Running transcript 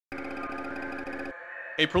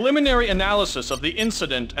A preliminary analysis of the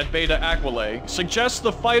incident at Beta Aquilae suggests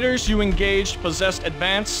the fighters you engaged possessed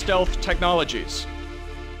advanced stealth technologies.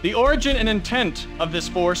 The origin and intent of this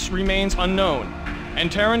force remains unknown,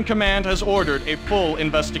 and Terran Command has ordered a full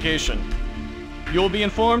investigation. You will be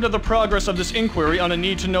informed of the progress of this inquiry on a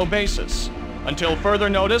need-to-know basis. Until further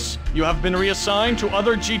notice, you have been reassigned to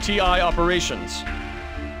other GTI operations.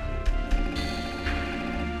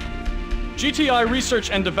 GTI Research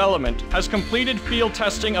and Development has completed field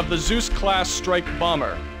testing of the Zeus-class strike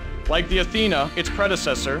bomber. Like the Athena, its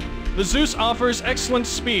predecessor, the Zeus offers excellent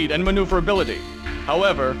speed and maneuverability.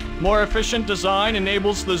 However, more efficient design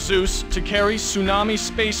enables the Zeus to carry tsunami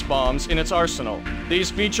space bombs in its arsenal. These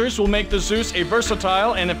features will make the Zeus a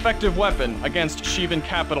versatile and effective weapon against Shivan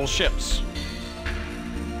capital ships.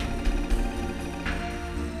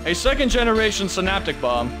 A second-generation synaptic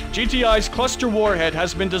bomb, GTI's cluster warhead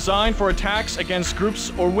has been designed for attacks against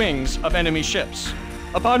groups or wings of enemy ships.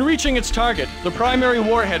 Upon reaching its target, the primary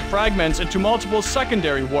warhead fragments into multiple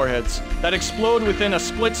secondary warheads that explode within a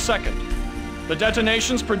split second. The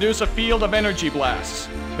detonations produce a field of energy blasts,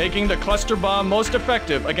 making the cluster bomb most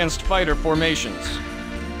effective against fighter formations.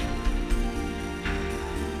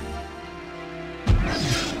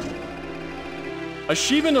 A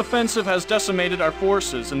Shivan offensive has decimated our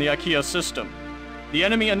forces in the Achaea system. The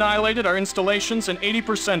enemy annihilated our installations and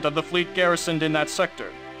 80% of the fleet garrisoned in that sector.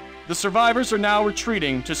 The survivors are now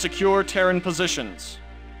retreating to secure Terran positions.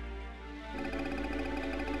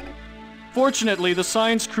 Fortunately, the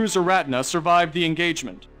science cruiser Ratna survived the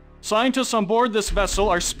engagement. Scientists on board this vessel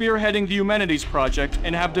are spearheading the Humanities Project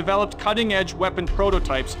and have developed cutting-edge weapon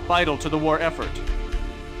prototypes vital to the war effort.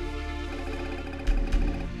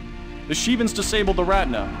 The Shivans disabled the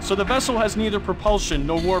Ratna, so the vessel has neither propulsion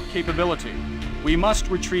nor warp capability. We must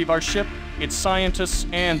retrieve our ship, its scientists,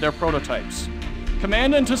 and their prototypes.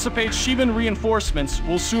 Command anticipates Shivan reinforcements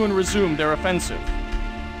will soon resume their offensive.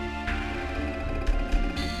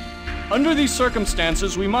 Under these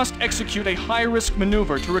circumstances, we must execute a high-risk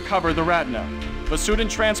maneuver to recover the Ratna. Vasudin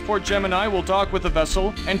Transport Gemini will dock with the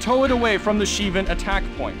vessel and tow it away from the Shivan attack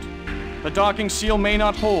point. The docking seal may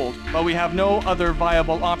not hold, but we have no other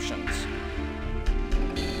viable options.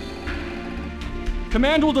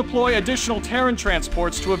 Command will deploy additional Terran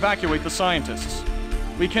transports to evacuate the scientists.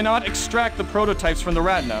 We cannot extract the prototypes from the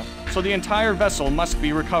Ratna, so the entire vessel must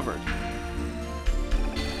be recovered.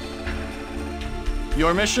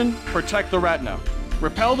 Your mission? Protect the Ratna.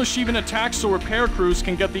 Repel the Shivan attack so repair crews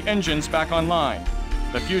can get the engines back online.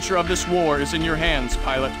 The future of this war is in your hands,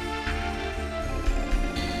 pilot.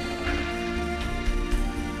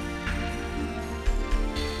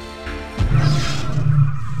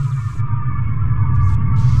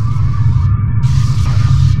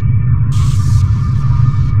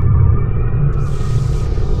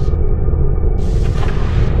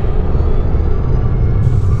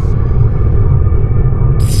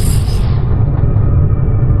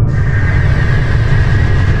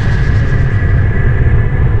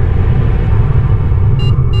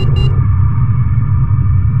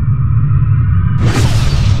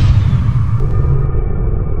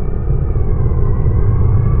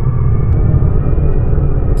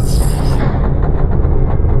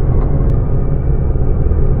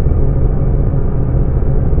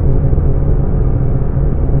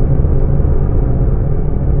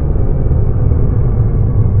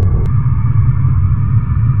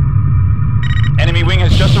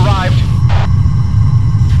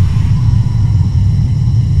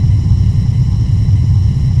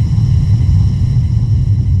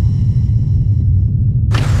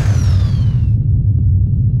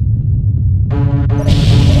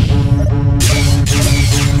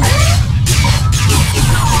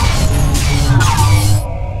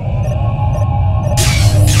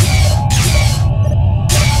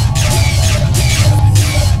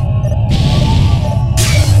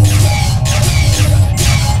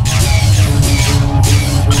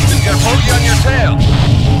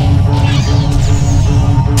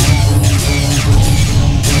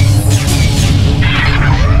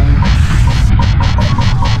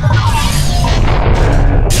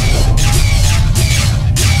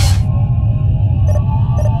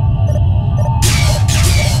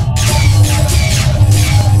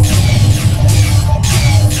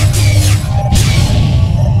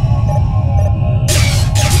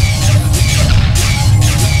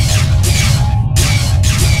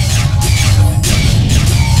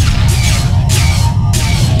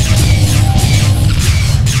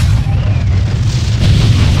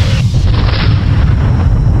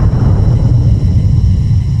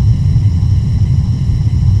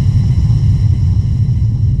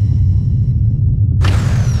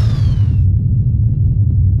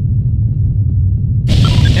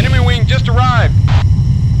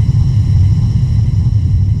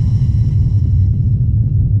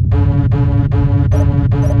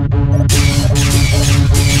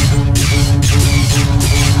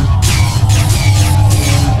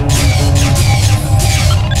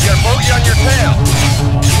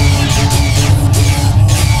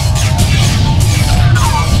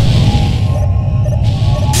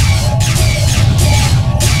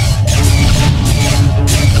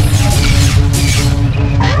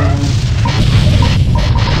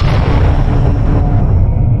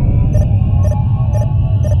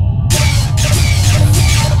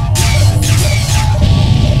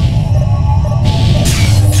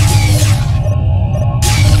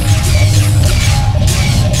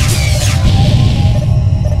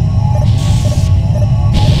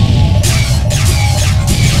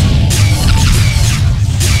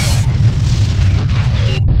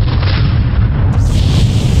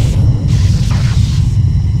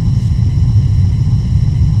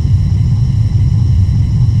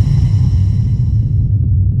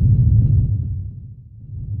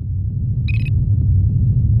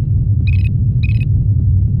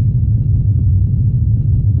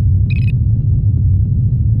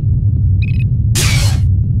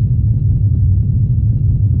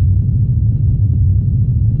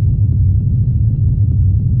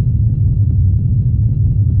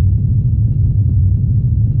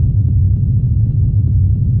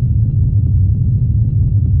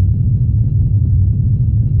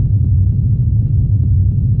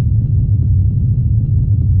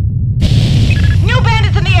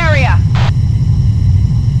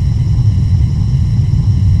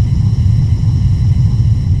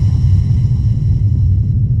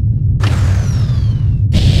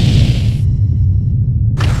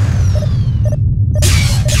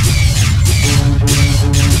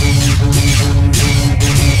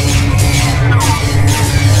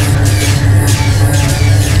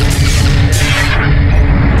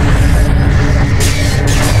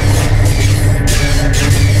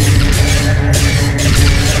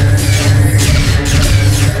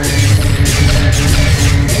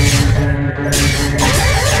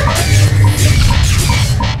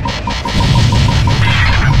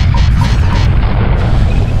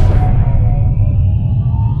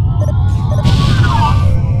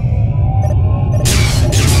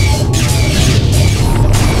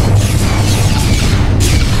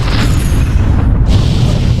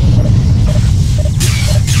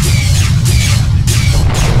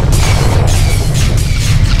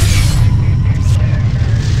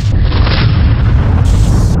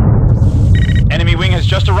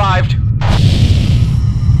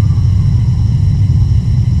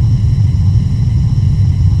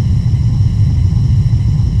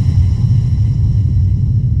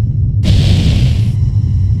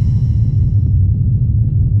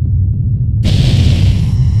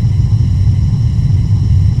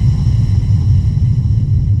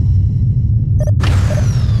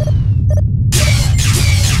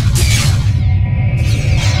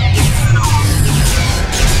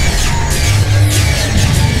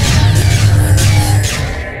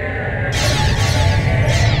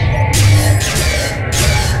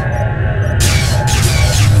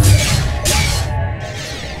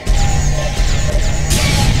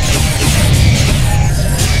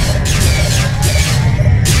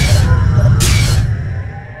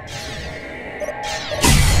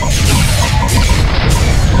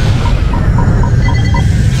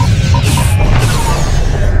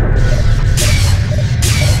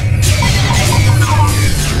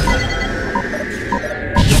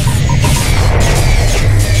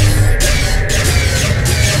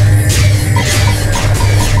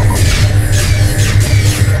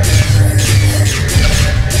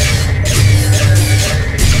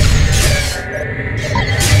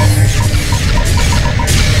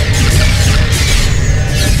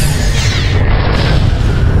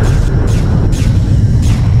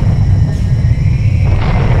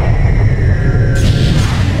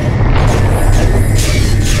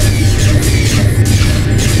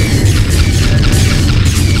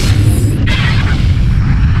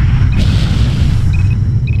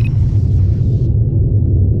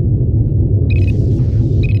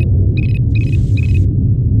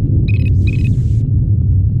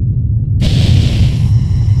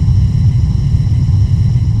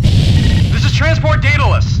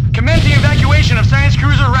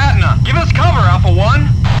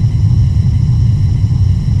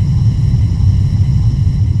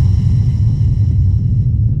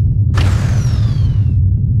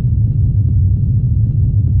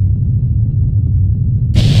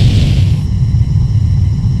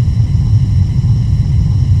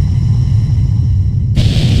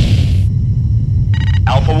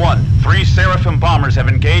 3 Seraphim bombers have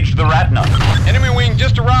engaged the Ratna. Enemy wing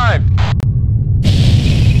just arrived.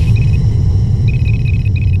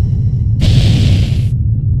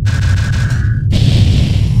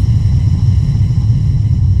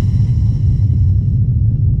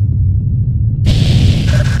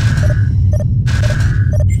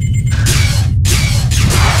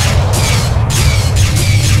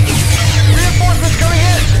 Reinforcements coming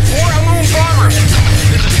in. More Amun bombers.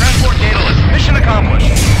 This is Transport Daedalus. Mission accomplished.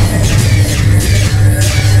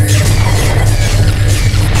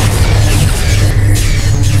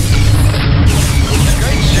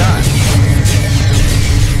 Great shot.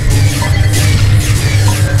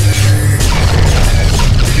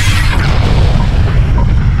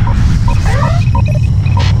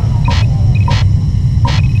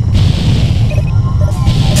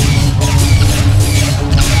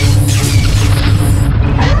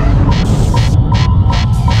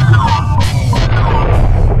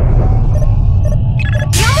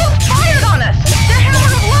 They almost fired on us! They're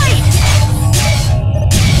hammer of light!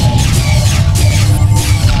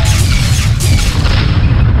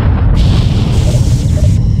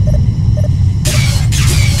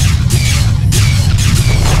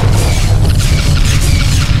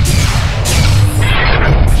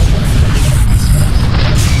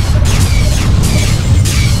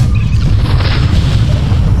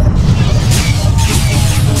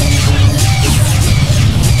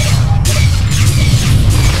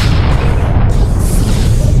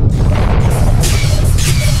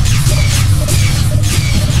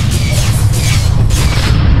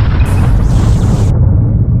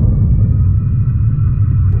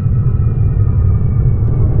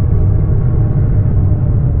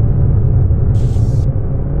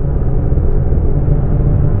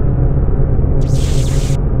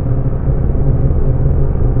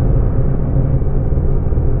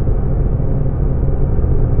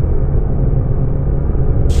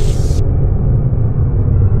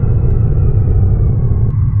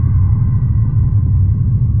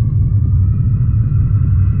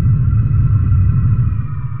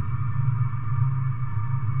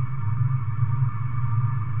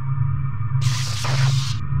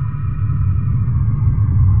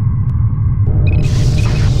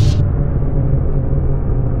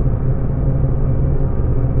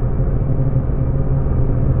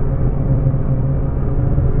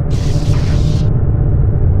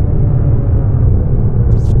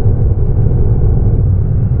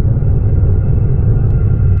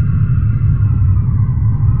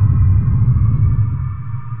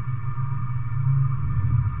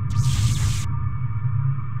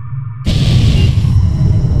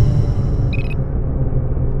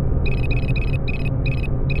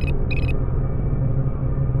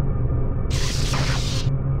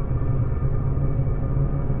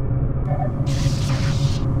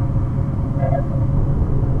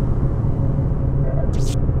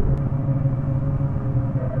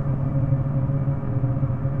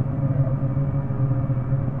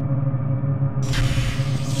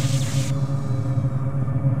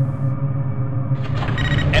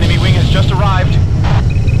 Enemy wing has just arrived.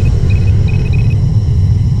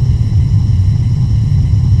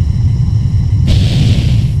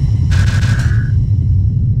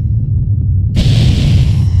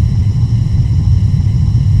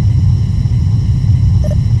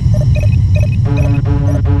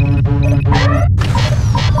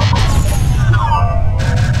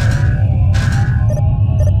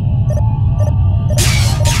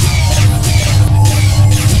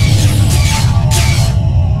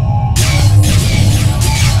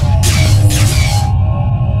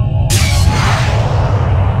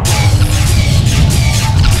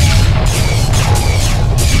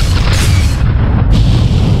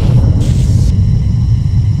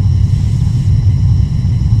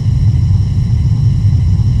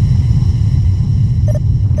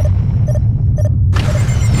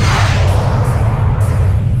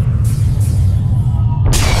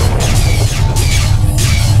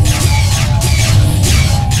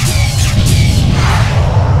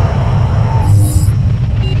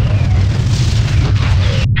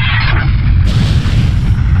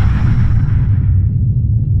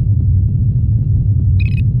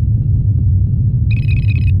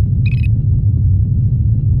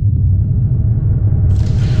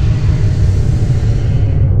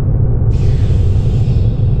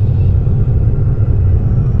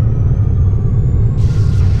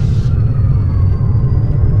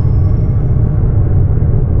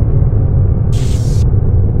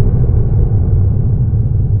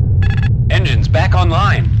 Back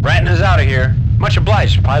online. Ratna's out of here. Much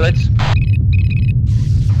obliged, pilots.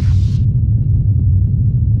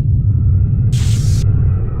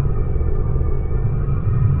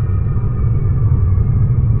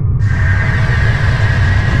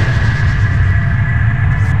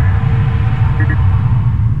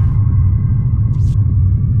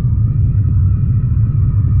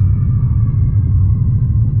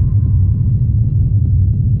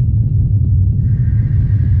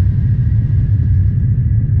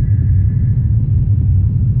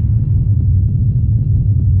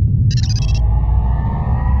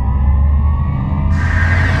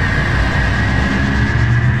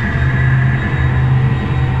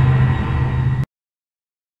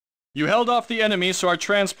 held off the enemy so our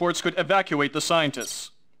transports could evacuate the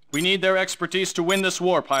scientists. We need their expertise to win this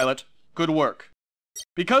war, pilot. Good work.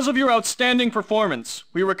 Because of your outstanding performance,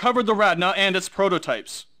 we recovered the Radna and its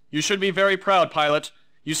prototypes. You should be very proud, pilot.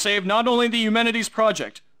 You saved not only the Humanities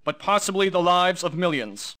Project, but possibly the lives of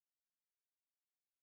millions.